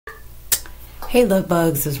Hey love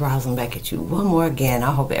bugs, it's Roslynn back at you one more again.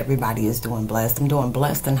 I hope everybody is doing blessed. I'm doing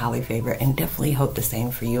blessed and highly favored, and definitely hope the same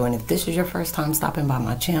for you. And if this is your first time stopping by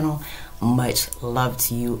my channel, much love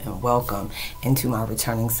to you and welcome. And to my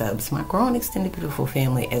returning subs, my growing extended beautiful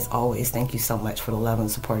family, as always, thank you so much for the love and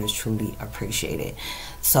support. Is truly appreciated.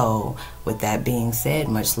 So with that being said,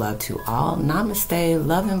 much love to all. Namaste,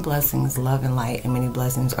 love and blessings, love and light, and many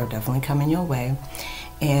blessings are definitely coming your way.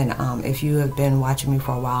 And if you have been watching me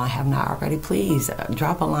for a while and have not already, please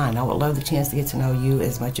drop a line. I would love the chance to get to know you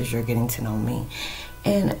as much as you're getting to know me.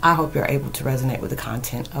 And I hope you're able to resonate with the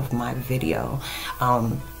content of my video.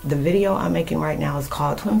 The video I'm making right now is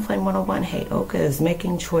called Twin Flame 101 Heyokas,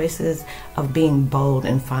 making choices of being bold,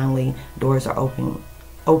 and finally doors are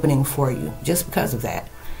opening for you just because of that.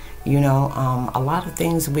 You know, a lot of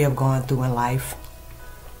things we have gone through in life,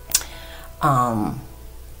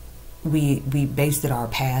 we based our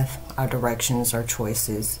path, our directions, our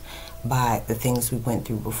choices by the things we went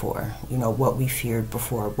through before. You know, what we feared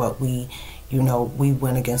before, what we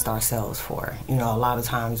went against ourselves for. You know, a lot of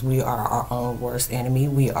times we are our own worst enemy.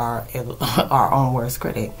 We are our own worst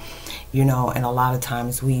critic. You know, and a lot of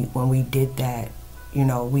times when we did that, you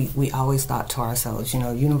know, we always thought to ourselves, you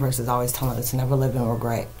know, universe is always telling us never live in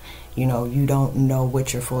regret. You know, you don't know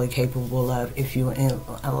what you're fully capable of if you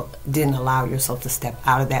didn't allow yourself to step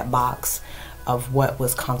out of that box of what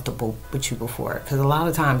was comfortable with you before. Because a lot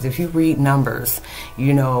of times if you read numbers,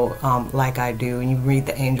 you know, like I do, and you read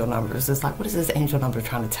the angel numbers, it's like, what is this angel number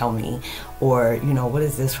trying to tell me? Or, you know, what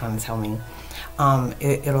is this trying to tell me?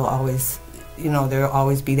 It'll always, you know, there'll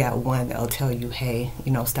always be that one that'll tell you, hey,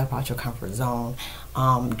 you know, step out your comfort zone.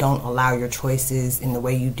 Don't allow your choices in the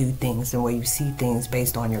way you do things and the way you see things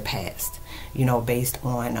based on your past, you know, based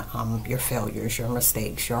on your failures, your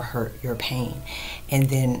mistakes, your hurt, your pain. And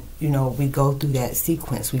then, you know, we go through that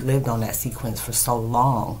sequence. We lived on that sequence for so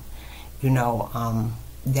long, you know,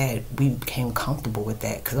 that we became comfortable with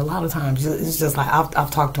that. Because a lot of times it's just like,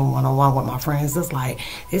 I've talked to one-on-one with my friends. It's like,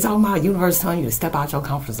 it's talking about universe telling you to step out your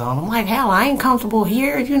comfort zone. I'm like, hell, I ain't comfortable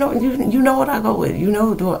here. You know what I go with. You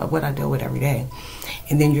know what I deal with every day.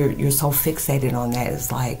 And then you're so fixated on that.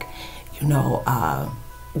 It's like, you know,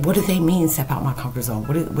 what do they mean, step out my comfort zone?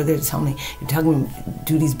 What are they telling me? You're telling me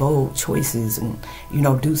do these bold choices and, you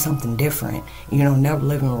know, do something different. You know, never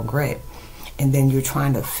live in regret. And then you're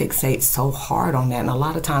trying to fixate so hard on that. And a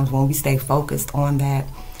lot of times when we stay focused on that,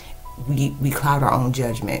 we cloud our own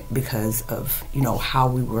judgment because of, you know, how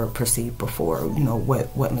we were perceived before, you know,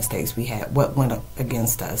 what mistakes we had, what went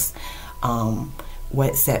against us,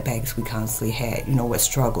 what setbacks we constantly had, you know, what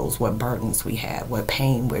struggles, what burdens we had, what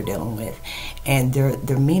pain we're dealing with. And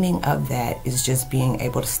the meaning of that is just being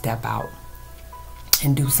able to step out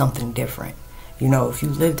and do something different. You know, if you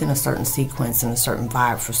lived in a certain sequence and a certain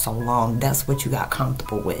vibe for so long, that's what you got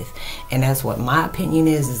comfortable with. And that's what my opinion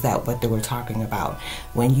is that what they were talking about.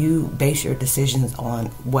 When you base your decisions on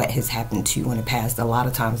what has happened to you in the past, a lot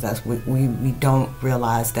of times that's what we don't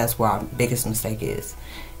realize that's where our biggest mistake is.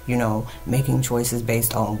 You know, making choices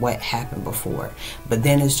based on what happened before. But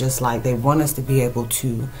then it's just like they want us to be able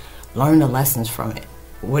to learn the lessons from it.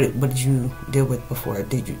 What did you deal with before?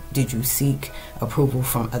 Did you seek approval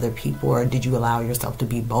from other people, or did you allow yourself to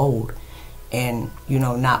be bold and, you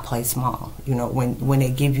know, not play small? You know, when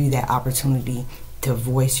they give you that opportunity to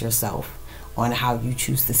voice yourself on how you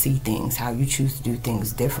choose to see things, how you choose to do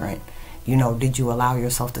things different, you know, did you allow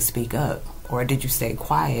yourself to speak up? Or did you stay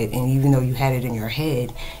quiet, and even though you had it in your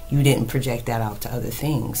head, you didn't project that out to other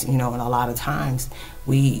things? You know, and a lot of times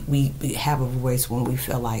we have a voice when we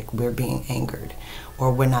feel like we're being angered,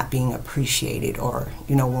 or we're not being appreciated, or,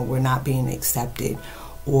 you know, when we're not being accepted,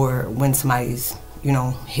 or when somebody's, you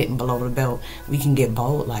know, hitting below the belt. We can get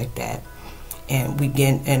bold like that. And we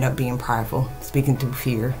end up being prideful, speaking through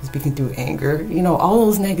fear, speaking through anger, you know, all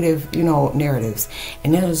those negative, you know, narratives.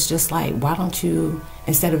 And then it's just like, why don't you,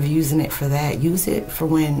 instead of using it for that, use it for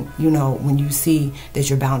when, you know, when you see that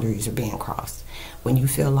your boundaries are being crossed. When you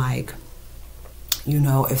feel like, you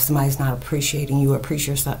know, if somebody's not appreciating you,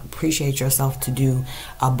 appreciate yourself to do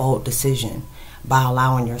a bold decision by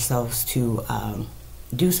allowing yourselves to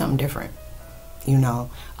do something different. You know,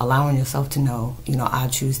 allowing yourself to know, you know, I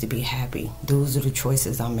choose to be happy. Those are the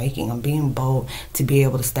choices I'm making. I'm being bold to be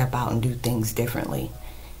able to step out and do things differently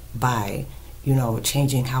by, you know,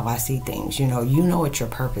 changing how I see things. You know what your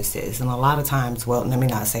purpose is. And a lot of times, well, let me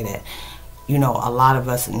not say that. You know, a lot of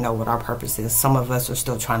us know what our purpose is. Some of us are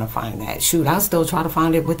still trying to find that. Shoot, I still try to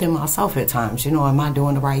find it within myself at times. You know, am I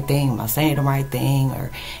doing the right thing? Am I saying the right thing? Or,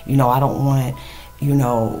 you know, I don't want, you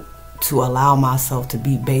know, to allow myself to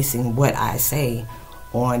be basing what I say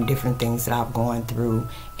on different things that I've gone through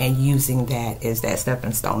and using that as that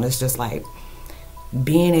stepping stone. It's just like,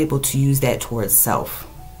 being able to use that towards self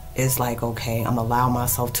is like, okay, I'm allowing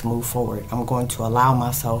myself to move forward. I'm going to allow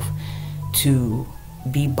myself to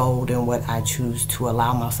be bold in what I choose, to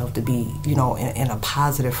allow myself to be, you know, in a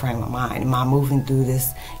positive frame of mind. Am I moving through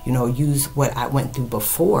this, you know, use what I went through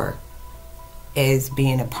before as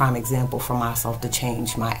being a prime example for myself to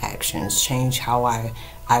change my actions, change how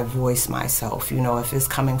I voice myself. You know, if it's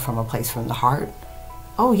coming from a place from the heart,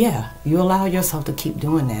 oh yeah, you allow yourself to keep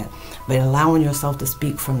doing that. But allowing yourself to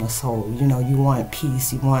speak from the soul, you know, you want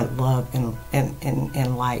peace, you want love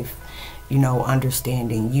in life, you know,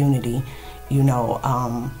 understanding, unity, you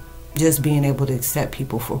know, just being able to accept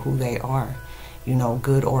people for who they are, you know,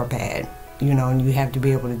 good or bad, you know, and you have to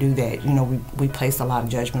be able to do that. You know, we place a lot of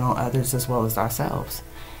judgment on others as well as ourselves,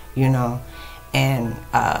 you know, and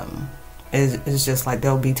it's just like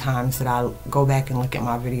there'll be times that I go back and look at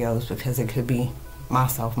my videos because it could be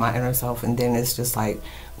myself, my inner self, and then it's just like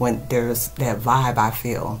when there's that vibe I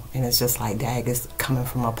feel, and it's just like, dag, it's coming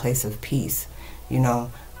from a place of peace, you know,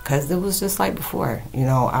 because it was just like before, you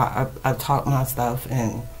know, I taught my stuff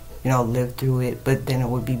and, you know, lived through it, but then it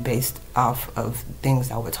would be based off of things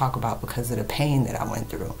I would talk about because of the pain that I went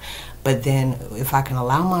through. But then if I can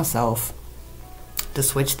allow myself to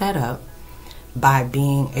switch that up by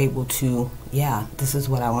being able to, yeah, this is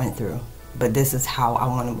what I went through, but this is how I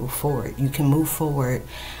want to move forward. You can move forward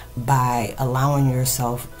by allowing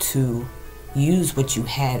yourself to use what you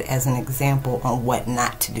had as an example on what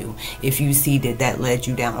not to do. If you see that that led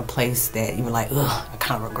you down a place that you were like, ugh, I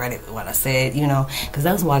kind of regretted what I said, you know, because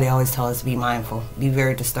that's why they always tell us to be mindful, be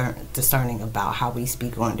very discerning about how we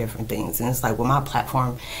speak on different things. And it's like, well, my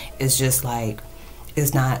platform is just like,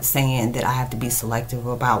 it's not saying that I have to be selective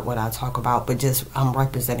about what I talk about, but just I'm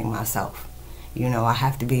representing myself. You know, I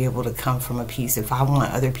have to be able to come from a piece. If I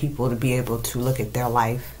want other people to be able to look at their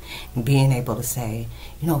life and being able to say,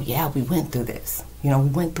 you know, yeah, we went through this. You know, we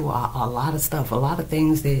went through a lot of stuff, a lot of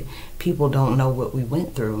things that people don't know what we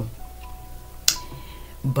went through.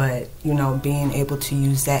 But, you know, being able to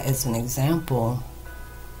use that as an example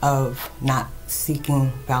of not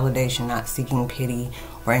seeking validation, not seeking pity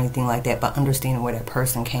or anything like that, but understanding where that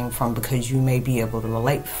person came from, because you may be able to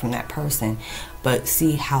relate from that person, but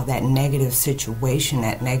see how that negative situation,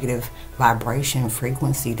 that negative vibration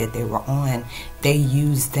frequency that they were on, they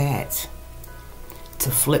used that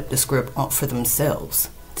to flip the script for themselves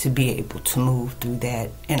to be able to move through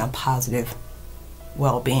that in a positive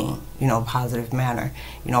well-being, you know, positive manner,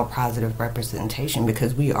 you know, positive representation,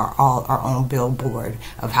 because we are all our own billboard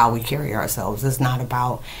of how we carry ourselves. It's not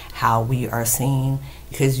about how we are seen,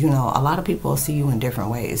 because, you know, a lot of people will see you in different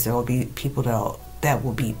ways. There will be people that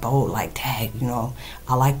will be bold, like, tag, you know,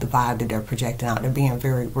 I like the vibe that they're projecting out. They're being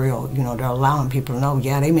very real, you know, they're allowing people to know,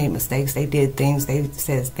 yeah, they made mistakes, they did things, they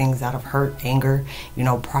said things out of hurt, anger, you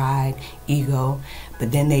know, pride, ego,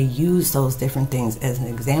 but then they use those different things as an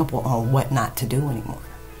example on what not to do anymore,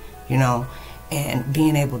 you know, and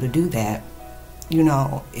being able to do that, you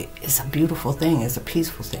know, it's a beautiful thing, it's a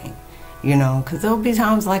peaceful thing. You know, because there'll be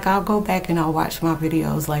times like I'll go back and I'll watch my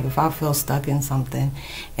videos, like if I feel stuck in something,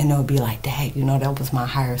 and they'll be like, dang, you know, that was my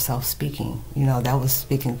higher self speaking. You know, that was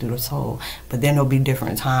speaking through the soul. But then there'll be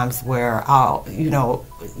different times where I'll, you know,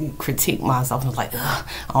 critique myself and it's like, ugh,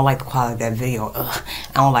 I don't like the quality of that video. Ugh,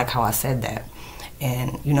 I don't like how I said that.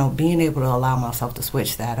 And, you know, being able to allow myself to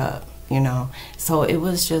switch that up, you know. So it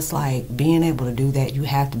was just like being able to do that, you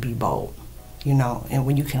have to be bold. You know, and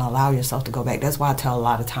when you can allow yourself to go back, that's why I tell a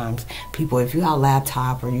lot of times people, if you got a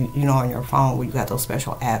laptop or you know, on your phone where you got those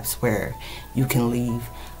special apps where you can leave,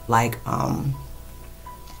 like,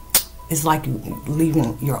 it's like you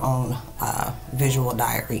leaving your own visual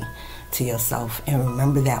diary to yourself, and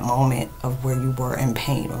remember that moment of where you were in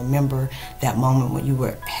pain, or remember that moment when you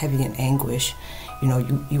were heavy in anguish. You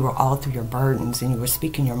know, you were all through your burdens and you were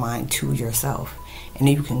speaking your mind to yourself. And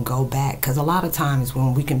then you can go back, because a lot of times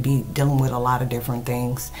when we can be dealing with a lot of different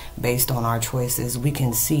things based on our choices, we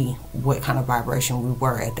can see what kind of vibration we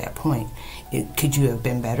were at that point. Could you have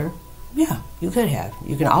been better? Yeah, you could have.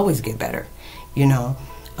 You can always get better, you know.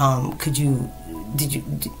 Did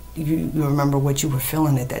you remember what you were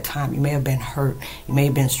feeling at that time? You may have been hurt. You may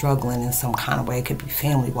have been struggling in some kind of way. It could be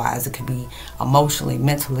family-wise. It could be emotionally,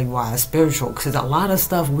 mentally-wise, spiritual. Because a lot of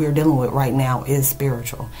stuff we're dealing with right now is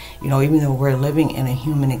spiritual. You know, even though we're living in a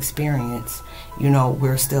human experience, you know,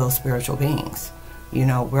 we're still spiritual beings. You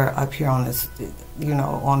know, we're up here on this, you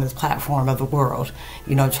know, on this platform of the world,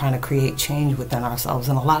 you know, trying to create change within ourselves.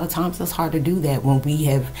 And a lot of times it's hard to do that when we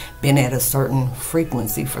have been at a certain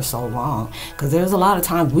frequency for so long. Because there's a lot of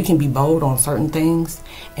times we can be bold on certain things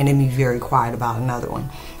and then be very quiet about another one.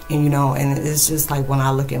 And, you know, and it's just like when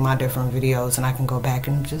I look at my different videos and I can go back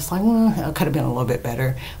and just like, I could have been a little bit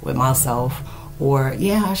better with myself. Or,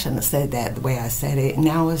 yeah, I shouldn't have said that the way I said it.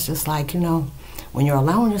 Now it's just like, you know, when you're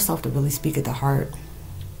allowing yourself to really speak at the heart,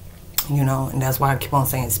 you know, and that's why I keep on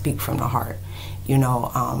saying speak from the heart. You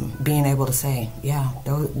know, being able to say, yeah,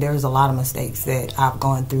 there's a lot of mistakes that I've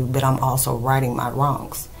gone through, but I'm also righting my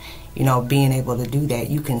wrongs. You know, being able to do that,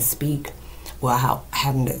 you can speak without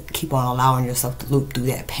having to keep on allowing yourself to loop through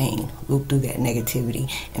that pain, loop through that negativity,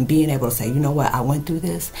 and being able to say, you know what, I went through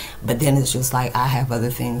this, but then it's just like I have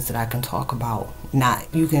other things that I can talk about. Not,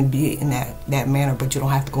 you can be in that manner, but you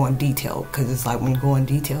don't have to go in detail, because it's like when you go in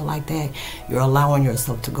detail like that, you're allowing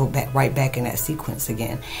yourself to go back right back in that sequence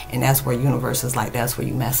again. And that's where universe is like, that's where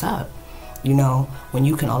you mess up. You know, when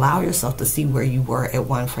you can allow yourself to see where you were at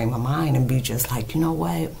one frame of mind and be just like, you know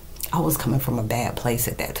what, I was coming from a bad place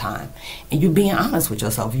at that time. And you're being honest with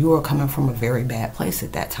yourself. You were coming from a very bad place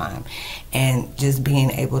at that time. And just being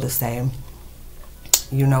able to say,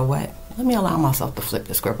 you know what? Let me allow myself to flip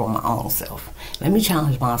the script on my own self. Let me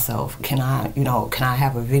challenge myself. Can I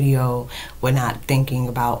have a video where not thinking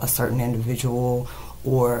about a certain individual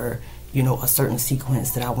or, you know, a certain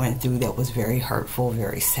sequence that I went through that was very hurtful,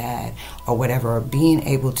 very sad, or whatever. Being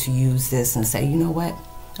able to use this and say, you know what?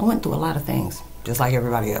 I went through a lot of things, just like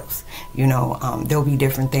everybody else. You know, there'll be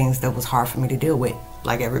different things that was hard for me to deal with,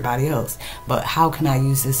 like everybody else. But how can I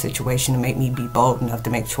use this situation to make me be bold enough to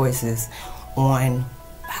make choices on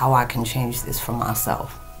how I can change this for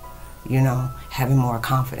myself? You know, having more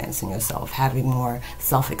confidence in yourself, having more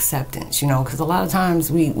self-acceptance, you know, because a lot of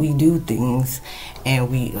times we do things and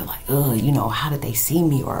we are like, oh, you know, how did they see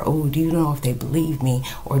me? Or, oh, do you know if they believe me?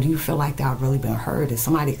 Or do you feel like that I've really been heard? Is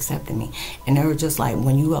somebody accepting me? And they're just like,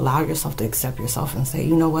 when you allow yourself to accept yourself and say,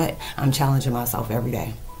 you know what, I'm challenging myself every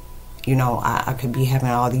day. You know, I could be having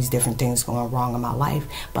all these different things going wrong in my life,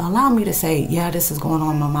 but allow me to say, yeah, this is going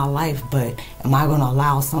on in my life, but am I going to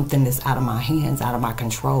allow something that's out of my hands, out of my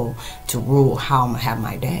control, to rule how I'm going to have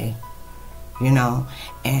my day? You know,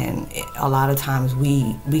 and a lot of times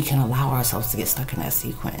we can allow ourselves to get stuck in that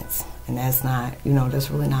sequence, and that's not, you know, that's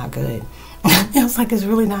really not good. It's like, it's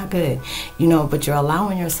really not good, you know, but you're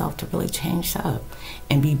allowing yourself to really change up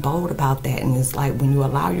and be bold about that. And it's like when you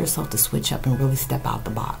allow yourself to switch up and really step out the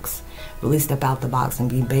box, and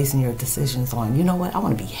be basing your decisions on, you know what, I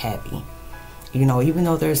want to be happy. You know, even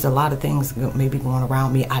though there's a lot of things maybe going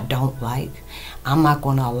around me I don't like, I'm not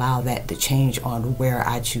going to allow that to change on where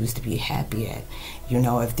I choose to be happy at. You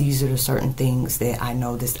know, if these are the certain things that I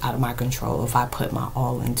know that's out of my control, if I put my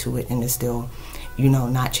all into it and it's still, you know,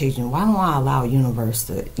 not changing, why don't I allow universe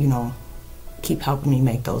to, you know, keep helping me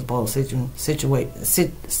make those bold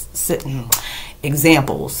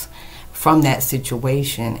examples from that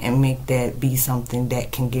situation and make that be something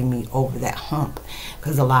that can get me over that hump.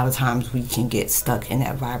 Because a lot of times we can get stuck in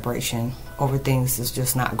that vibration over things that's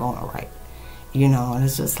just not going right. You know, and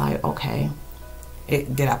it's just like, okay,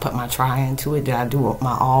 did I put my try into it? Did I do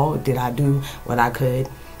my all? Did I do what I could,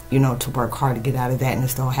 you know, to work hard to get out of that, and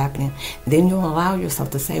it's still happening? Then you'll allow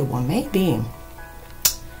yourself to say, well, maybe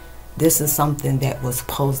this is something that was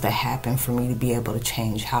supposed to happen for me to be able to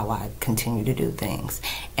change how I continue to do things.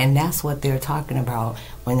 And that's what they're talking about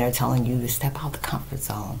when they're telling you to step out the comfort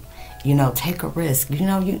zone. You know, take a risk. You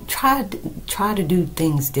know, you try to do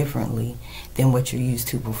things differently than what you're used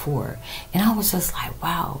to before. And I was just like,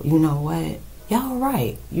 wow, you know what? Y'all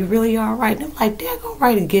right. You really are right. And I'm like, daggone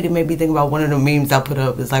right to get it. Made me think about one of the memes I put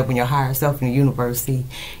up. It's like when your higher self in the universe see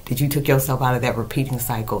that you took yourself out of that repeating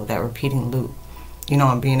cycle, that repeating loop. You know,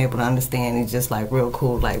 and being able to understand is just like real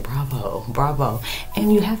cool, like bravo, bravo.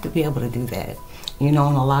 And you have to be able to do that. You know,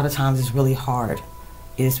 and a lot of times it's really hard.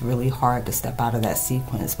 It's really hard to step out of that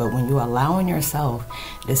sequence. But when you're allowing yourself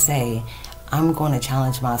to say, I'm going to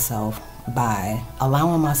challenge myself by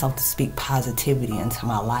allowing myself to speak positivity into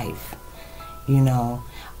my life, you know,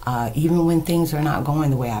 even when things are not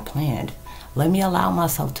going the way I planned, let me allow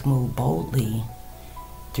myself to move boldly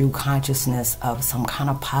through consciousness of some kind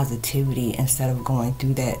of positivity instead of going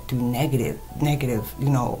through that through negative, you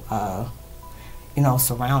know,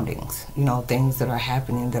 surroundings, you know, things that are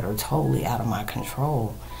happening that are totally out of my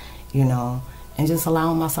control, you know, and just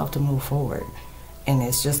allowing myself to move forward. And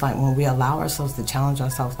it's just like when we allow ourselves to challenge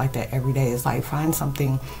ourselves like that every day, it's like find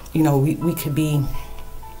something, you know, we could be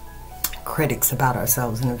critics about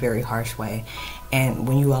ourselves in a very harsh way. And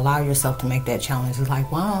when you allow yourself to make that challenge, it's like,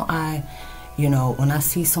 why don't I, you know, when I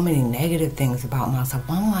see so many negative things about myself,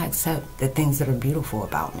 why don't I accept the things that are beautiful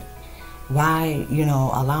about me? Why, you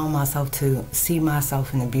know, allow myself to see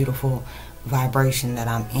myself in the beautiful vibration that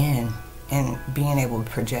I'm in and being able to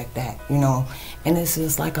project that, you know. And it's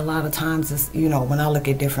just like a lot of times, it's, you know, when I look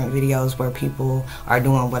at different videos where people are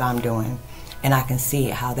doing what I'm doing, and I can see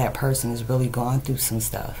how that person is really going through some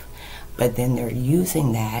stuff, but then they're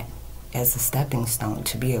using that as a stepping stone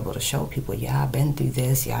to be able to show people, yeah, I've been through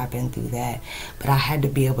this, yeah, I've been through that, but I had to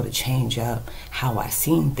be able to change up how I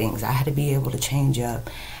seen things. I had to be able to change up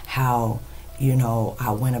how, you know,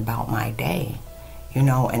 I went about my day, you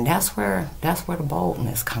know. And that's where the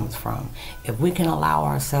boldness comes from. If we can allow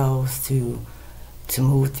ourselves to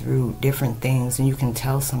move through different things, and you can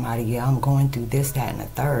tell somebody, yeah, I'm going through this, that, and the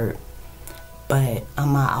third, but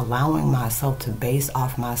I'm not allowing myself to base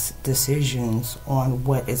off my decisions on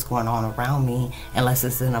what is going on around me unless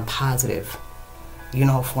it's in a positive, you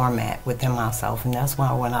know, format within myself. And that's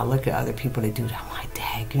why when I look at other people that do that, I'm like,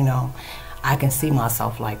 dang, you know, I can see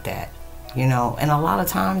myself like that, you know. And a lot of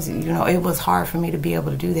times, you know, it was hard for me to be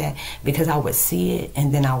able to do that because I would see it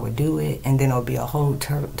and then I would do it, and then it would be a whole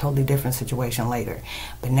totally different situation later.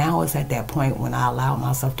 But now it's at that point when I allow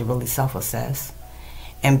myself to really self-assess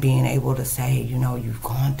and being able to say, you know, you've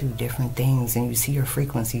gone through different things and you see your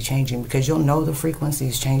frequency changing, because you'll know the frequency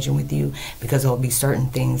is changing with you because there'll be certain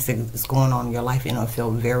things that's going on in your life and it'll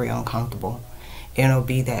feel very uncomfortable. And it'll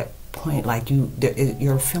be that point like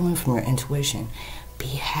you're feeling from your intuition, be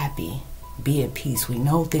happy, be at peace. We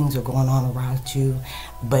know things are going on around you,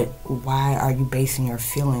 but why are you basing your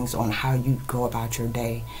feelings on how you go about your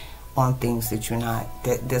day on things that you're not,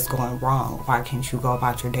 that's going wrong? Why can't you go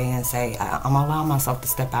about your day and say, I'm allowing myself to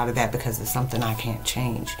step out of that because it's something I can't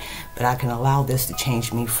change, but I can allow this to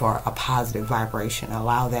change me for a positive vibration,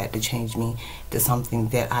 allow that to change me to something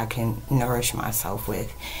that I can nourish myself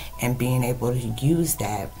with, and being able to use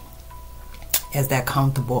that as that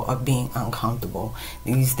comfortable of being uncomfortable.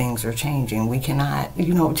 These things are changing. We cannot,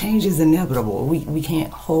 you know, change is inevitable. We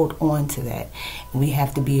can't hold on to that. We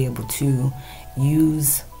have to be able to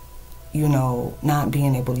use, you know, not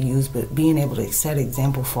being able to use, but being able to set an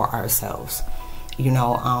example for ourselves, you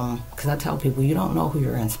know, because I tell people, you don't know who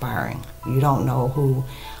you're inspiring. You don't know who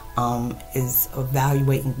is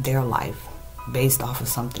evaluating their life based off of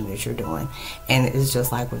something that you're doing. And it's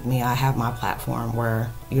just like with me, I have my platform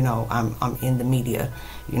where, you know, I'm in the media,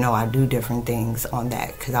 you know, I do different things on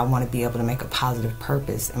that because I want to be able to make a positive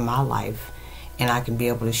purpose in my life. And I can be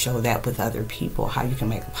able to show that with other people, how you can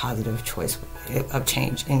make a positive choice of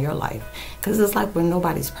change in your life. Because it's like when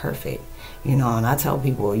nobody's perfect, you know. And I tell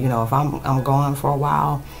people, you know, if I'm gone for a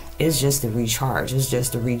while, it's just to recharge, it's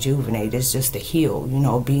just to rejuvenate, it's just to heal, you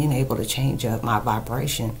know, being able to change up my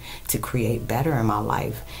vibration to create better in my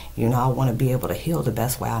life. You know, I want to be able to heal the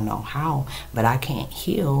best way I know how, but I can't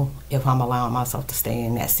heal if I'm allowing myself to stay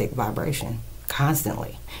in that sick vibration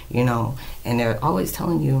constantly, you know. And they're always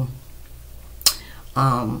telling you,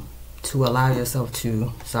 to allow yourself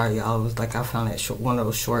to, sorry y'all, it was like I found that one of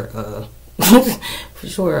those short,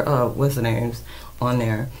 what's the names on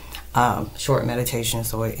there, short meditation,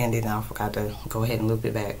 so it ended and I forgot to go ahead and loop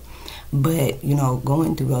it back. But, you know,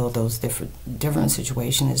 going through all of those different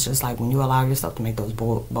situations, it's just like when you allow yourself to make those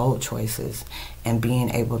bold choices and being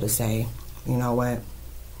able to say, you know what,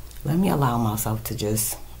 let me allow myself to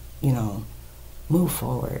just, you know, move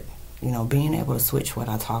forward. You know, being able to switch what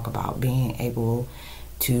I talk about, being able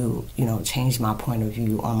to, you know, change my point of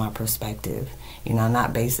view on my perspective. You know,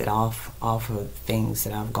 not base it off of things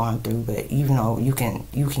that I've gone through, but even though you can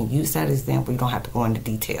use that example, you don't have to go into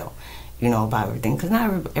detail, you know, about everything, because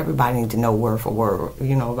not everybody needs to know word for word,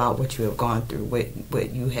 you know, about what you have gone through,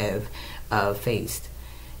 what you have faced.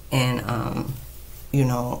 And, you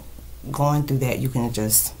know, going through that, you can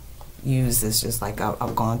just use this just like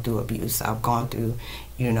I've gone through abuse, I've gone through,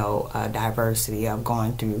 you know, diversity, I've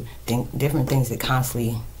gone through different things that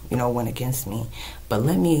constantly, you know, went against me. But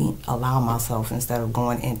let me allow myself, instead of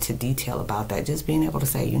going into detail about that, just being able to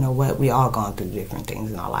say, you know what, we all gone through different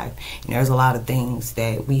things in our life. And there's a lot of things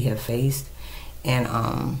that we have faced and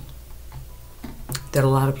that a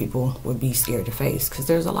lot of people would be scared to face, because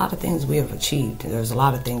there's a lot of things we have achieved. There's a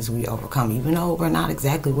lot of things we overcome. Even though we're not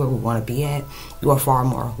exactly where we want to be at, you are far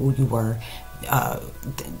more who you were.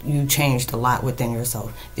 You changed a lot within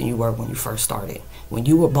yourself than you were when you first started. When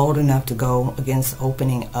you were bold enough to go against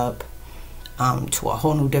opening up to a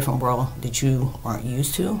whole new different world that you weren't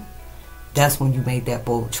used to, that's when you made that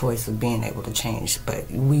bold choice of being able to change. But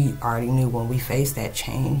we already knew when we faced that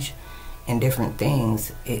change and different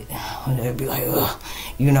things, it'd be like, ugh,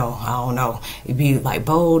 you know, I don't know. It'd be like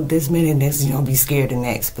bold this minute, next, you know, be scared the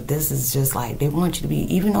next. But this is just like, they want you to be,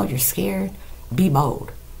 even though you're scared, be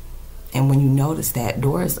bold. And when you notice that,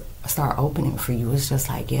 doors start opening for you. It's just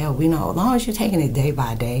like, yeah, we know, as long as you're taking it day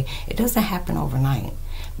by day, it doesn't happen overnight.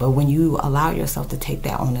 But when you allow yourself to take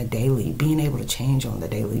that on a daily, being able to change on the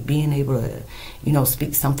daily, being able to, you know,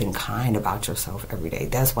 speak something kind about yourself every day.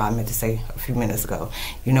 That's why I meant to say a few minutes ago,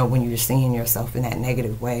 you know, when you're seeing yourself in that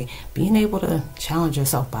negative way, being able to challenge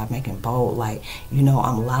yourself by making bold, like, you know,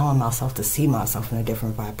 I'm allowing myself to see myself in a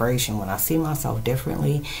different vibration. When I see myself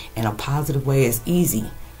differently in a positive way, it's easy.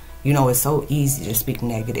 You know, it's so easy to speak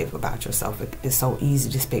negative about yourself. It's so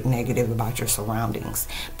easy to speak negative about your surroundings.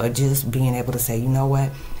 But just being able to say, you know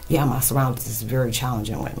what? Yeah, my surroundings is very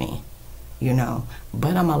challenging with me, you know.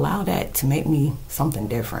 But I'm allowed that to make me something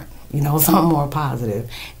different, you know, something more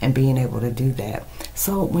positive, and being able to do that.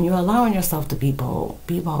 So when you're allowing yourself to be bold,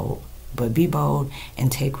 but be bold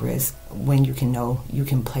and take risks when you can know you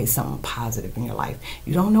can place something positive in your life.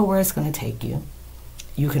 You don't know where it's going to take you.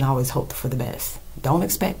 You can always hope for the best. Don't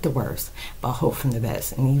expect the worst, but hope from the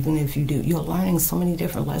best. And even if you do, you're learning so many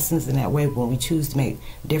different lessons in that way when we choose to make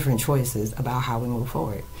different choices about how we move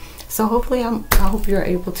forward. So hopefully, I hope you're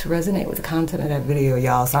able to resonate with the content of that video,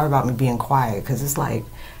 y'all. Sorry about me being quiet, because it's like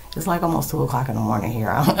almost 2 o'clock in the morning here.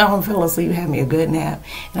 I don't feel asleep, had me a good nap.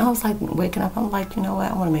 And I was like waking up, I'm like, you know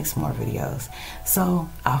what, I want to make some more videos. So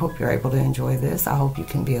I hope you're able to enjoy this. I hope you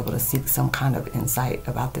can be able to seek some kind of insight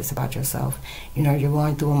about this, about yourself. You know, you're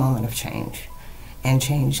going through a moment of change. And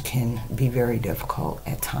change can be very difficult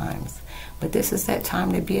at times. But this is that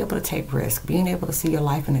time to be able to take risks, being able to see your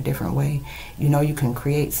life in a different way. You know, you can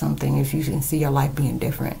create something. If you can see your life being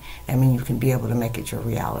different, I mean, you can be able to make it your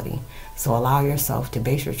reality. So allow yourself to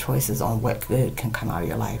base your choices on what good can come out of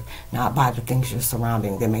your life, not by the things you're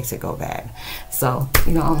surrounding that makes it go bad. So,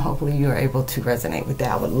 you know, hopefully you're able to resonate with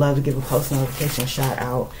that. I would love to give a post notification shout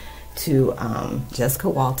out to Jessica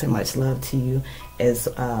Walton. Much love to you. As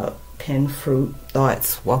Pen Fruit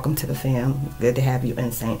Thoughts, welcome to the fam. Good to have you.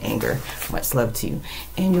 Insane Anger, much love to you.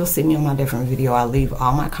 And you'll see me on my different video. I'll leave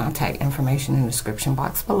all my contact information in the description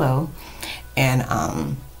box below.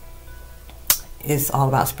 And it's all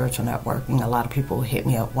about spiritual networking. A lot of people hit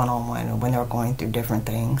me up one-on-one when they're going through different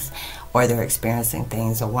things, or they're experiencing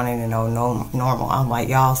things, or wanting to know normal. I'm like,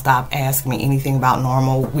 y'all, stop asking me anything about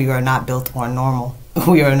normal. We are not built on normal.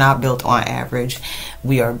 We are not built on average.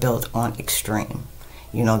 We are built on extreme.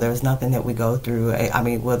 You know, there's nothing that we go through. I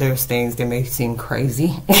mean, well, there's things that may seem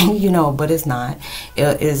crazy, you know, but it's not.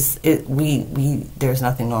 There's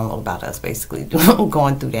nothing normal about us, basically,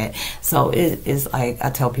 going through that. So it is like, I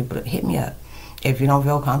tell people to hit me up. If you don't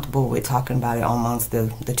feel comfortable with talking about it amongst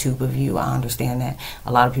the tube of you, I understand that.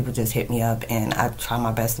 A lot of people just hit me up, and I try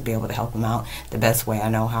my best to be able to help them out the best way I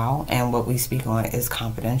know how. And what we speak on is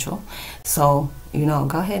confidential. So, you know,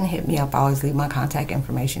 go ahead and hit me up. I always leave my contact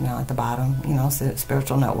information down at the bottom. You know,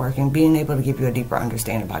 spiritual networking, being able to give you a deeper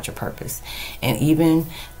understanding about your purpose. And even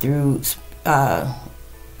through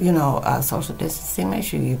you know, social distancing, make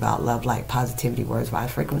sure you about love, like positivity, words, vibes,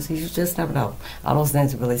 frequencies. You just never know. All those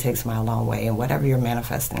things really takes me a long way. And whatever you're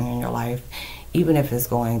manifesting in your life, even if it's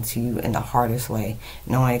going to you in the hardest way,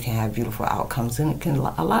 knowing it can have beautiful outcomes. And it can,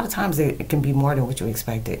 a lot of times it can be more than what you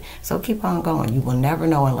expected. So keep on going. You will never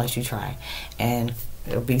know unless you try. And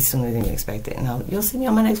it'll be sooner than you expected. Now, you'll see me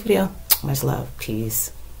on my next video. Much love.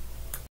 Peace.